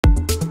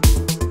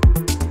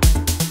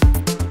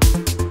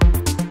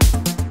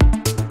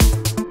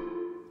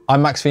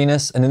I'm Max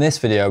Venus, and in this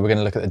video we're going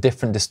to look at the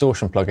different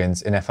distortion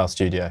plugins in FL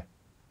Studio.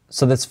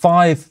 So there's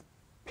 5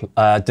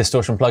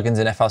 distortion plugins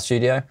in FL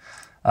Studio.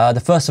 The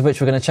first of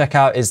which we're going to check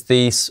out is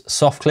the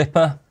soft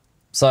clipper.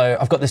 So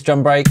I've got this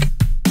drum break.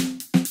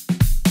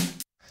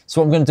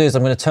 So what I'm going to do is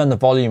I'm going to turn the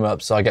volume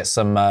up so I get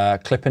some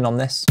clipping on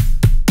this.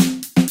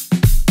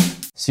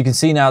 So you can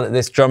see now that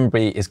this drum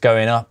beat is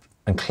going up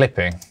and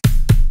clipping.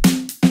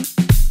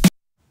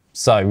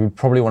 So we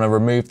probably want to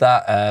remove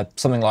that.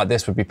 Something like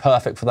this would be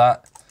perfect for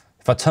that.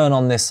 If I turn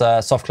on this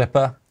soft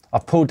clipper,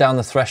 I've pulled down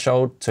the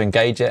threshold to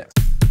engage it.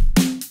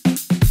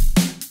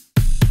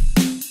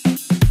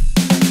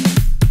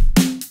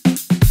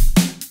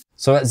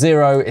 So at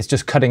 0, it's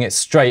just cutting it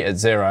straight at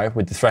 0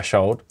 with the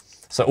threshold.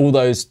 So all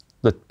those,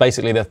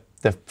 basically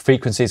the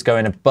frequencies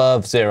going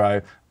above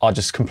 0 are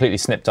just completely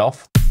snipped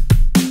off.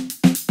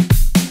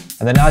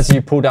 And then as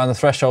you pull down the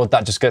threshold,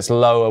 that just gets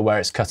lower where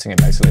it's cutting it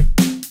basically.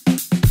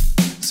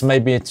 So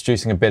maybe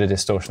introducing a bit of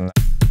distortion there.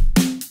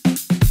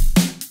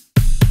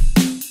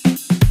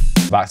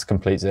 Back to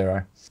complete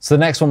 0. So the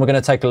next one we're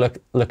going to take a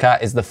look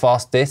at is the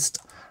Fast Dist,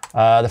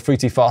 the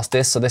fruity Fast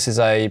Dist. So this is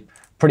a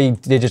pretty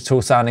digital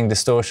sounding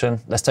distortion.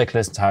 Let's take a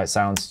listen to how it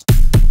sounds.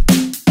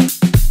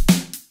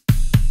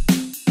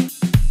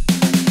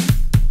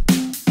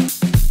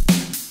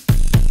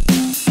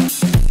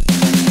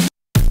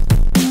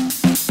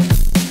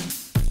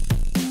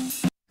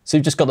 So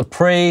you've just got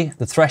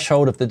the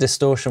threshold of the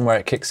distortion where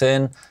it kicks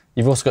in.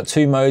 You've also got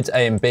 2 modes,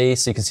 A and B,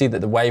 so you can see that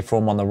the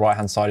waveform on the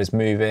right-hand side is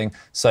moving.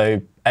 So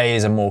A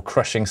is a more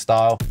crushing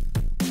style.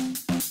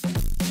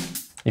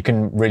 You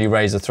can really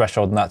raise the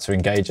threshold on that to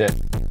engage it,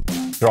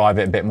 drive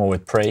it a bit more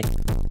with pre.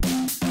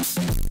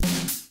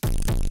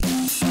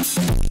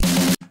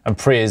 And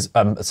pre is,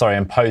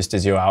 and post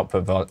is your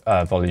output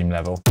volume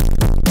level.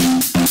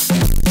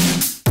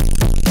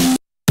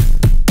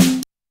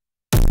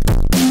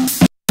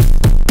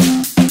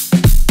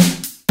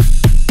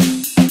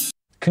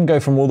 Can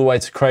go from all the way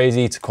to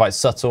crazy to quite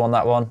subtle on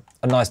that one.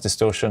 A nice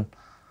distortion.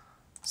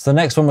 So the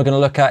next one we're going to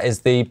look at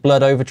is the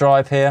Blood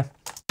Overdrive here.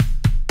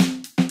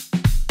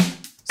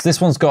 So this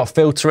one's got a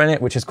filter in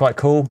it, which is quite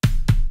cool.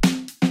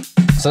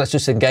 So let's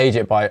just engage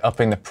it by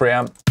upping the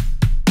preamp.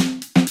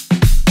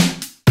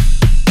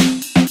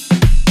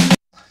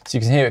 So you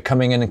can hear it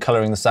coming in and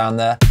colouring the sound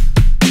there.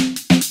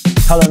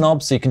 Colour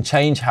knob, so you can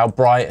change how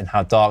bright and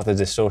how dark the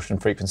distortion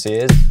frequency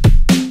is.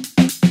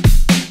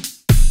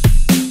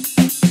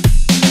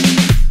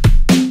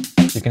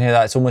 You can hear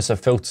that, it's almost a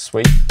filter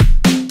sweep.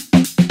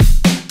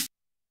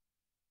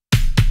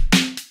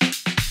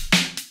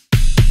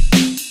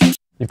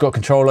 You've got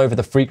control over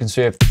the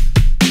frequency of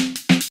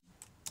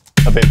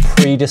a bit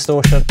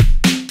pre-distortion.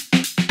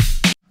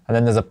 And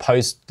then there's a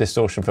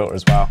post-distortion filter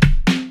as well.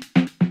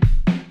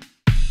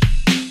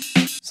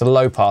 So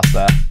low pass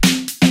there.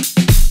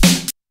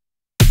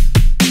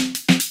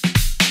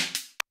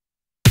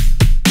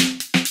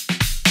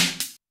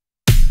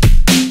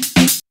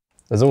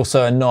 There's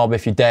also a knob,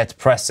 if you dare to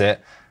press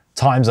it,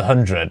 times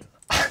 100.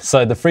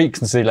 So the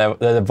frequency level,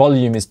 the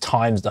volume is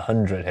times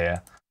 100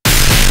 here.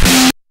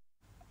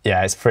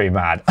 Yeah, it's pretty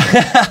mad.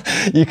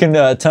 You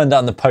can turn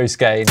down the post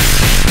gain.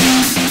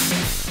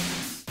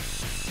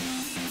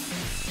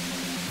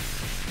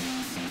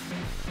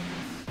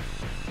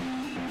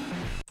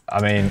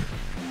 I mean,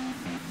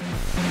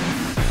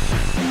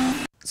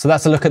 so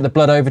that's a look at the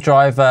Blood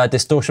Overdrive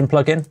distortion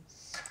plugin.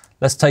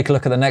 Let's take a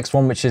look at the next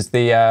one, which is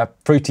the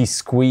Fruity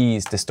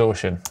Squeeze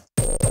distortion.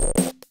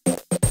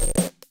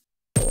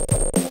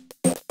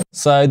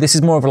 So this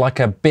is more of like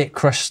a bit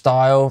crush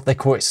style. They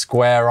call it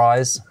square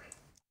eyes.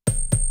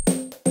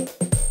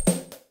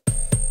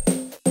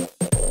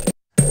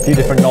 A few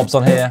different knobs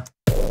on here.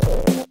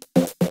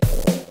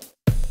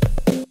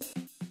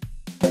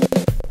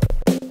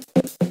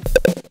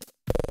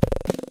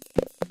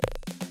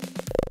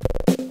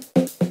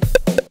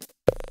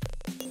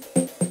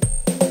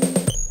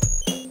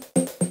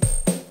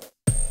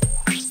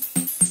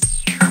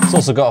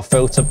 It's also got a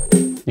filter.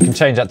 You can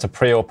change that to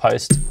pre or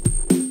post.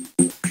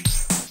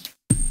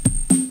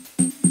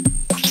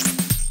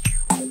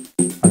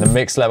 And the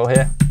mix level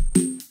here,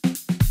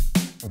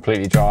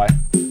 completely dry.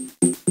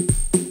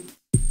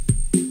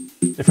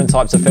 Different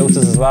types of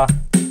filters as well.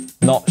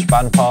 Notch,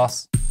 band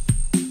pass,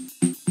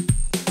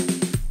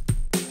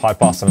 high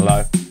pass and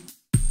low.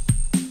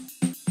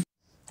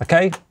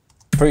 Okay,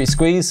 Fruity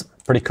Squeeze,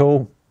 pretty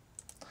cool.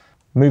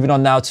 Moving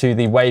on now to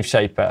the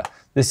Waveshaper.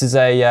 This is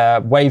a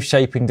wave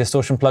shaping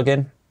distortion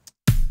plugin.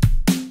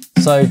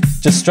 So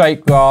just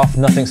straight graph,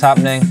 nothing's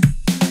happening.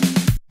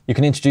 You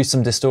can introduce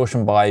some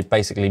distortion by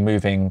basically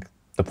moving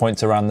the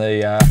points around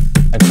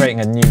and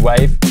creating a new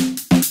wave.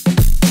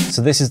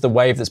 So this is the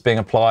wave that's being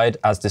applied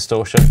as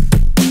distortion.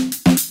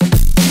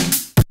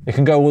 It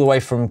can go all the way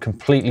from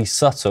completely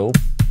subtle,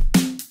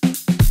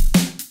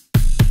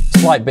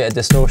 slight bit of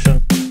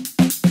distortion,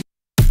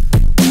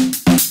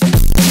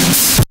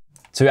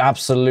 to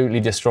absolutely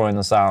destroying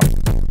the sound.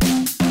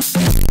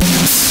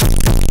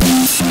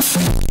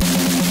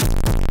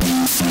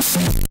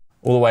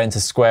 All the way into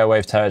square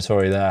wave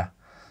territory there.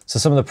 So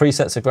some of the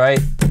presets are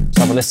great. Let's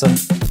have a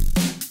listen.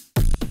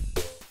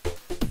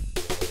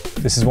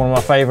 This is one of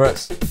my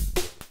favorites.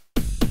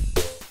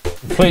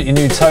 Completely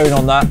new tone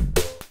on that.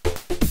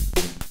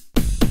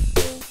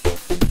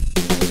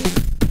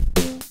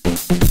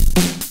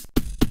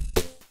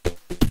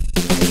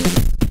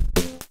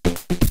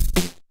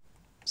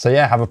 So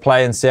yeah, have a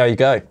play and see how you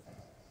go.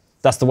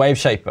 That's the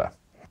Waveshaper.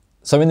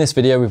 So in this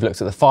video, we've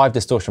looked at the 5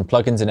 distortion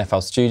plugins in FL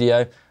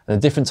Studio and the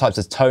different types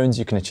of tones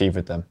you can achieve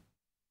with them.